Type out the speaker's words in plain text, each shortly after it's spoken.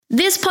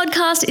This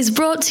podcast is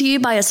brought to you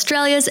by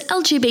Australia's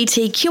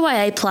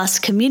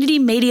LGBTQIA+ community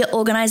media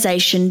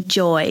organisation,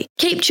 Joy.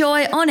 Keep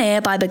Joy on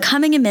air by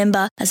becoming a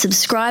member, a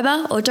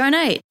subscriber or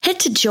donate. Head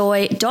to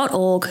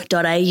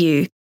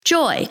joy.org.au.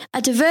 Joy,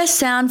 a diverse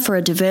sound for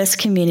a diverse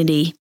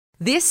community.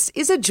 This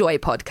is a Joy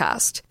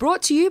podcast,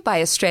 brought to you by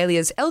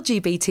Australia's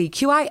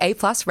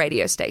LGBTQIA+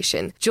 radio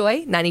station,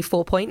 Joy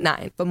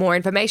 94.9. For more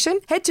information,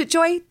 head to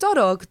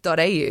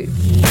joy.org.au.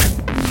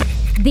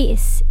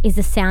 This is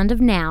the sound of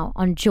now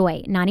on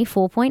Joy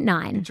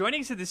 94.9.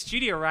 Joining us in the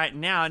studio right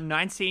now,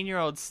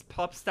 19-year-old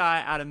pop star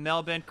out of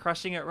Melbourne,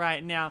 crushing it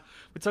right now.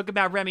 We're talking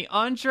about Remy.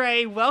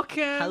 Ondrey,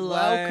 welcome. Hello.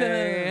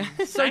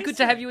 Welcome. So good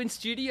to have you in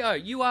studio.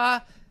 You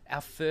are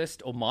our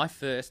first, or my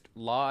first,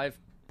 live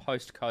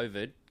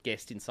post-COVID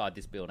guest inside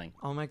this building.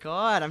 Oh my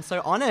God, I'm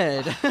so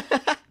honoured.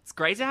 It's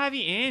great to have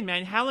you in,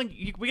 man. How long?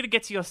 We're going to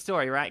get to your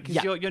story, right?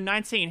 Because you're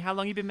 19. How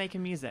long have you been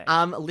making music?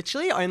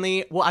 Literally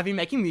I've been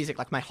making music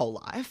like my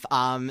whole life.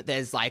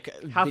 There's like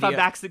How far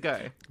back's it go?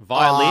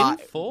 Violin?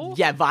 4?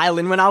 Yeah,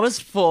 violin when I was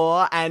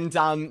 4, and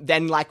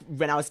then like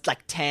when I was like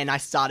 10, I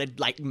started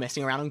like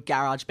messing around on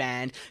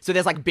GarageBand. So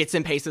there's like bits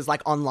and pieces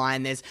like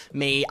online. There's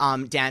me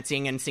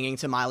dancing and singing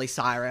to Miley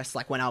Cyrus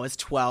like when I was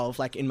 12,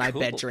 like in my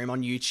bedroom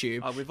on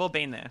YouTube. Oh, we've all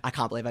been there. I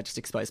can't believe I just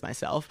exposed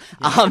myself.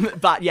 Yeah.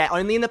 But yeah,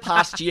 only in the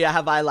past year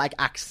have I like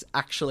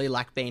actually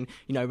like been,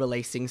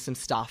 releasing some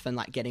stuff and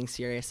like getting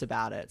serious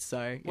about it. So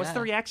yeah. What's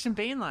the reaction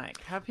been like?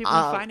 How have people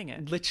been finding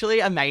it? Literally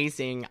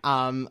amazing.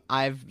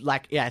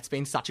 It's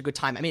been such a good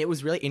time. I mean, it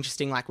was really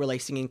interesting like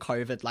releasing in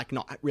COVID, like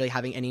not really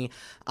having any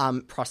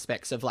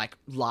prospects of like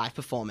live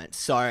performance.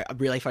 So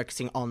really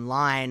focusing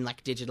online,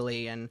 like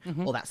digitally and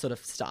all that sort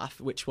of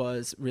stuff, which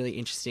was really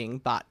interesting.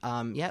 But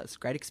it was a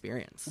great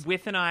experience.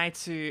 With an eye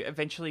to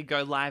eventually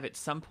go live at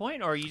some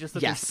point, or are you just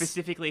looking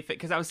specifically for...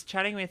 Because I was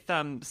chatting with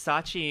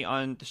Sachi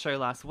on the show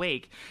last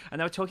week, and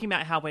they were talking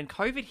about how when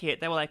COVID hit,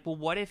 they were like, well,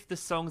 what if the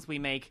songs we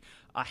make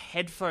are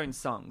headphone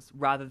songs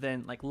rather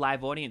than like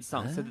live audience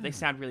songs so that they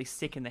sound really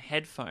sick in the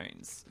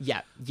headphones?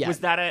 Yeah. Was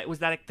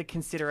that the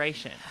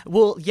consideration?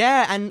 Well,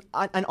 yeah, and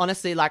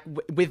honestly, like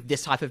with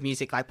this type of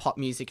music, like pop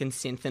music and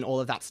synth and all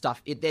of that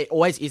stuff, there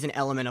always is an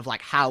element of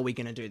like, how are we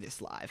going to do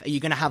this live? Are you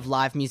going to have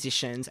live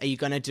musicians? Are you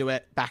going to do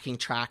it backing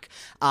track?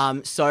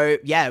 So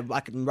yeah,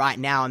 like right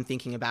now I'm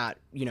thinking about,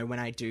 when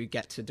I do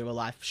get to do a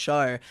live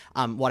show,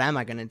 what am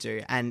I going to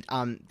do? And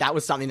that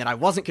was something that I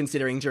wasn't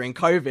considering during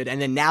COVID.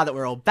 And then now that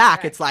we're all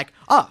back, it's like,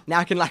 oh, now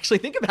I can actually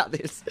think about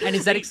this. And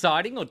is that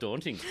exciting or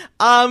daunting?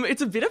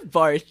 It's a bit of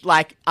both.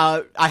 Like,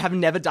 I have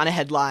never done a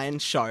headline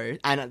show,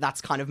 and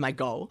that's kind of my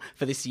goal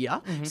for this year.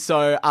 Mm-hmm.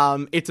 So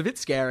it's a bit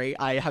scary.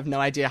 I have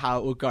no idea how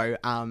it will go.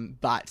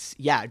 But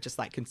yeah, just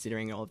like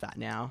considering all of that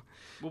now.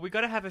 Well, you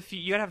got to have a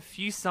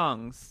few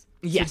songs.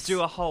 Yes. To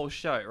do a whole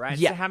show, right?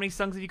 Yeah. So how many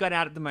songs have you got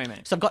out at the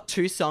moment? So I've got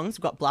 2 songs.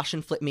 I've got Blush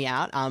and Flip Me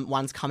Out.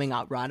 One's coming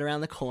up right around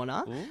the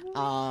corner.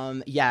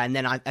 And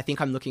then I think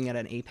I'm looking at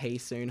an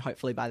EP soon,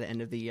 hopefully by the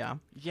end of the year.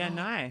 Yeah,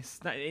 nice.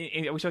 Are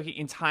we talking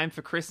in time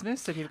for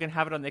Christmas? So people can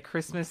have it on their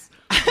Christmas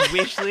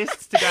wish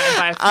lists to go and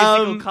buy a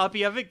physical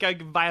copy of it, go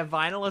buy a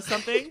vinyl or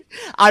something?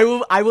 I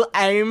will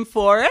aim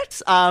for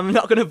it. I'm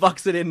not going to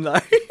box it in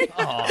though.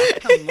 Oh,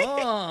 come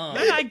on.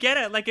 No, I get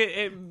it. Like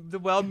the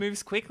world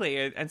moves quickly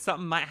and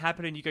something might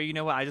happen and you go, you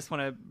know what, I just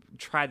want to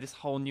try this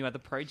whole new other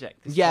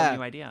project, this whole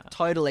new idea.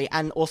 Totally.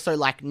 And also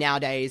like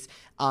nowadays,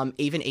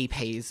 even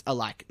EPs are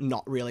like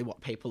not really what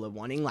people are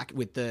wanting. Like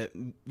with the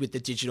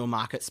digital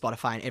market,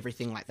 Spotify and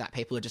everything like that,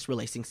 people are just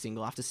releasing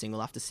single after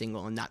single after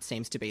single. And that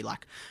seems to be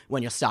like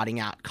when you're starting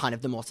out kind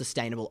of the more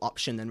sustainable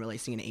option than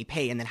releasing an EP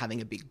and then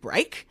having a big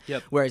break.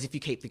 Yep. Whereas if you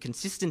keep the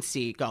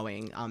consistency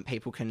going,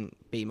 people can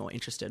be more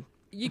interested.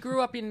 You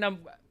grew up in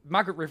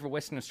Margaret River,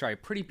 Western Australia,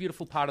 pretty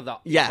beautiful part of the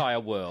entire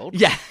world.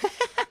 Yeah.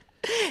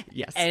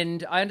 Yes.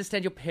 And I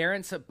understand your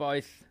parents are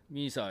both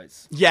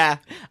musos. Yeah.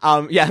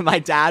 My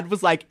dad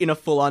was like in a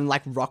full-on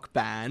like rock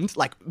band,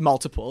 like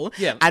multiple.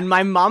 Yeah. And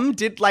my mum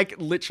did like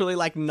literally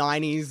like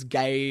 90s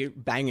gay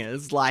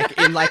bangers, like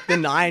in like the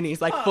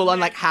 90s, like full-on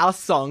like house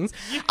songs.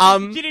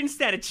 You didn't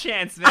stand a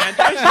chance, man.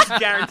 That was just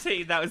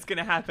guaranteed that was going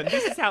to happen.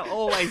 This is how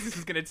always this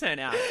is going to turn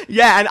out.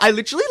 Yeah, and I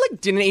literally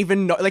like didn't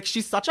even know, like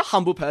she's such a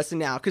humble person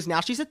now because now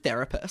she's a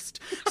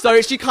therapist.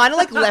 So she kind of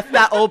like left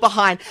that all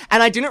behind.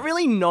 And I didn't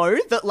really know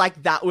that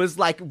like that was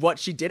like what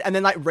she did. And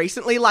then like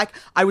recently like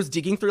I was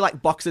digging through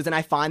like boxes and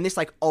I find this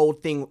like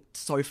old thing,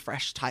 So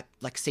Fresh type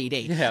like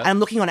CD. Yeah. And I'm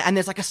looking on it and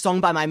there's like a song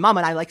by my mum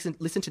and I like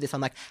listen to this.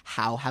 I'm like,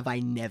 how have I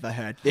never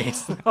heard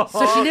this?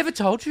 So she never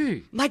told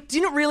you? Like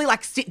didn't really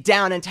like sit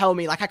down and tell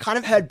me. Like I kind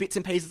of heard bits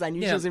and pieces. I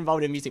knew she was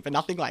involved in music, but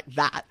nothing like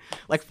that.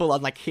 Like full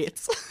on like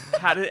hits.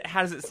 How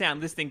does it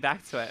sound listening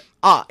back to it?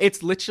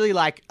 It's literally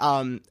like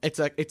it's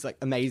like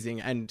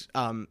amazing and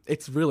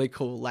it's really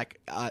cool.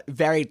 Like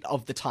very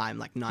of the time,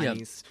 like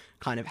 90s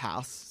kind of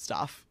house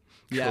stuff.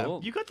 Yeah.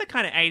 Cool. You got the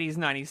kind of 80s,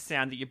 90s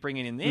sound that you're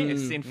bringing in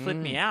this in Flip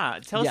Me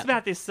Out. Tell us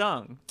about this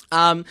song.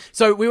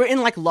 So we were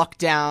in like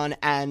lockdown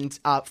and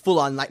full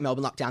on like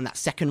Melbourne lockdown, that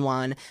second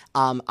one.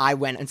 I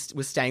went and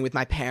was staying with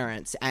my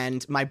parents,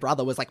 and my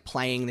brother was like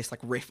playing this like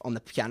riff on the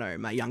piano.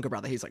 My younger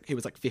brother, he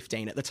was like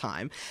 15 at the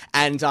time.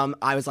 And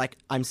I was like,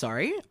 I'm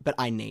sorry, but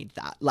I need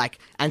that. Like,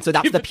 and so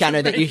that's the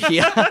piano that you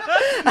hear.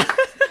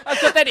 I've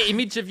got that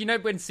image of,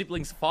 when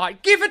siblings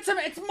fight, give it to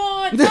me, it's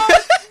mine, no,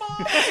 it's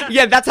mine.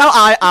 Yeah, that's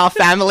how our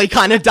family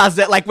kind of does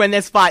it. Like when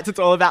there's fights, it's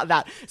all about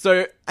that.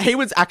 So he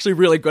was actually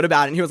really good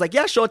about it. And he was like,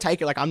 yeah, sure,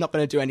 take it. Like, I'm not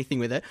going to do anything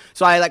with it.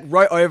 So I like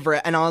wrote over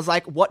it and I was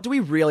like, what do we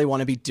really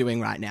want to be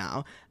doing right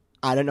now?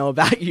 I don't know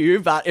about you,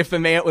 but for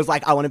me, it was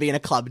like, I want to be in a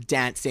club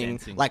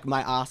dancing like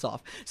my ass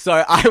off.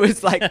 So I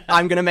was like,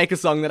 I'm going to make a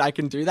song that I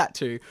can do that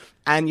to.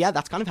 And yeah,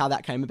 that's kind of how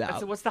that came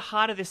about. So what's the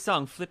heart of this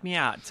song? Flip Me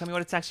Out. Tell me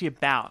what it's actually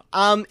about.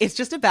 It's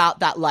just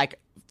about that like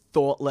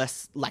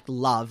thoughtless like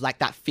love, like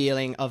that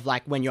feeling of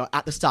like when you're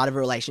at the start of a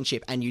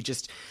relationship and you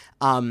just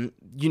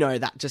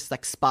that just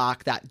like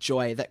spark, that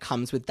joy that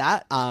comes with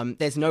that.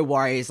 There's no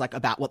worries like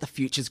about what the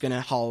future's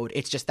gonna hold.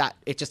 It's just that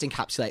it just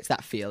encapsulates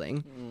that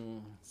feeling.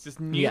 It's just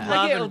new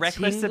love and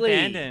reckless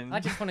abandon. I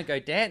just want to go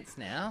dance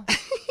now.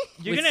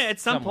 You're gonna at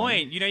some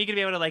point, you're gonna be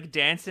able to like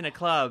dance in a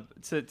club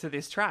to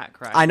this track,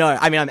 right? I know.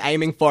 I mean, I'm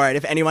aiming for it.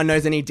 If anyone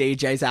knows any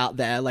DJs out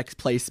there, like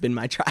please spin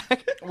my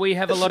track. We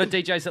have a lot of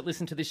DJs that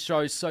listen to this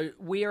show, so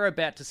we are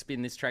about to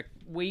spin this track.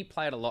 We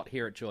play it a lot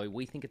here at Joy.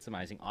 We think it's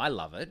amazing. I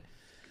love it.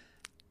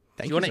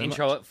 Do you want to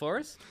intro it for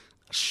us?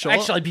 Sure.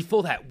 Actually,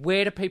 before that,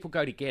 where do people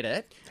go to get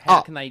it? How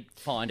can they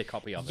find a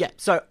copy of it? Yeah,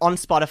 so on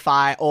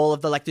Spotify, all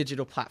of the like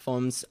digital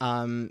platforms,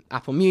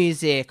 Apple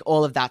Music,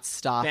 all of that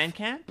stuff.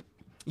 Bandcamp?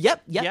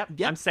 Yep.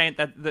 I'm saying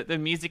that the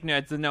music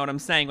nerds know what I'm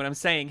saying. When I'm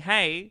saying,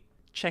 hey,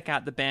 check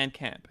out the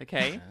Bandcamp,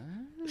 okay?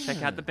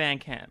 Check out the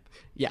Bandcamp.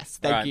 Yes,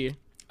 thank you.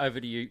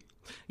 Over to you.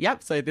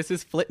 Yep, so this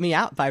is Flip Me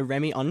Out by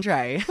Remy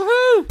Ondrey.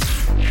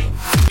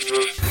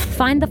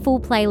 Find the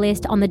full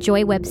playlist on the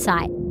Joy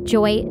website,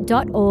 joy.org.au/The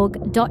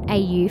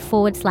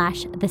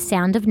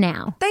Sound of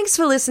Now. Thanks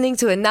for listening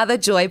to another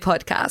Joy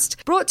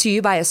podcast, brought to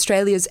you by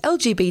Australia's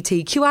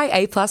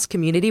LGBTQIA+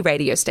 community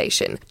radio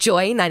station,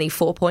 Joy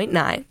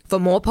 94.9. For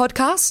more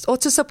podcasts or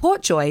to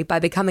support Joy by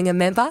becoming a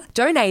member,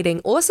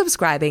 donating or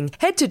subscribing,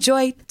 head to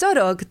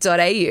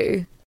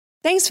joy.org.au.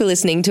 Thanks for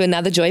listening to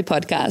another Joy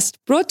podcast,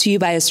 brought to you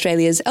by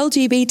Australia's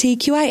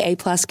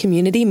LGBTQIA+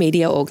 community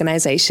media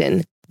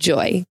organisation,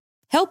 Joy.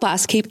 Help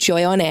us keep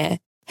Joy on air.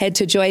 Head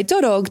to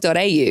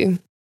joy.org.au.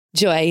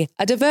 Joy,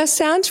 a diverse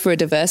sound for a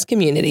diverse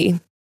community.